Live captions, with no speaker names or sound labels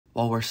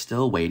While we're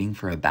still waiting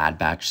for a Bad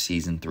Batch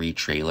Season 3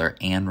 trailer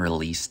and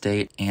release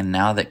date, and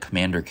now that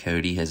Commander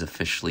Cody has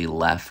officially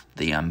left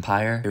the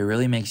Empire, it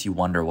really makes you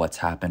wonder what's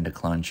happened to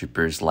clone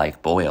troopers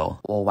like Boyle.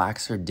 While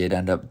Waxer did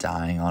end up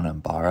dying on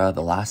Umbara,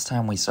 the last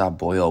time we saw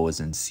Boyle was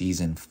in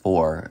Season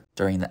 4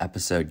 during the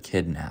episode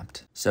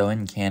Kidnapped. So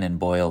in canon,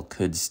 Boyle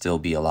could still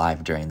be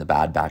alive during the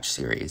Bad Batch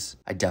series.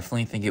 I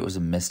definitely think it was a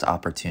missed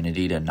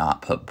opportunity to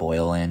not put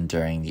Boyle in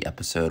during the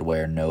episode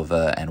where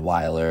Nova and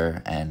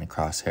Wyler and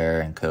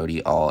Crosshair and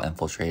Cody all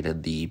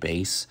infiltrated the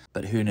base.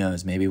 But who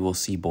knows, maybe we'll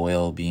see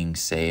Boyle being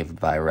saved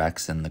by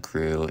Rex and the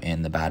crew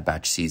in the Bad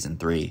Batch Season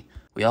 3.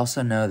 We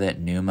also know that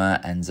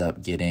Numa ends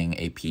up getting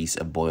a piece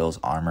of Boyle's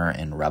armor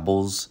in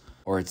Rebels,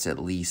 or it's at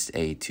least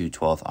a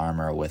 212th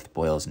armor with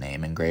Boyle's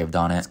name engraved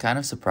on it. It's kind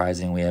of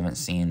surprising we haven't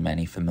seen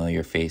many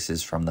familiar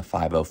faces from the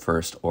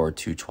 501st or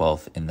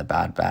 212th in the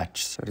Bad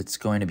Batch, so it's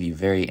going to be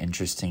very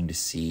interesting to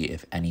see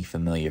if any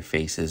familiar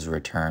faces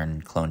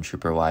return clone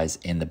trooper-wise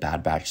in the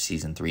Bad Batch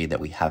Season 3 that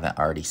we haven't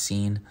already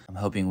seen. I'm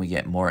hoping we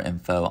get more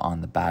info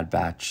on the Bad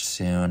Batch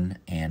soon,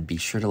 and be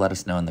sure to let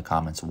us know in the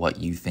comments what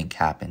you think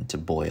happened to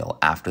Boyle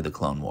after the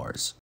Clone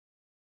Wars.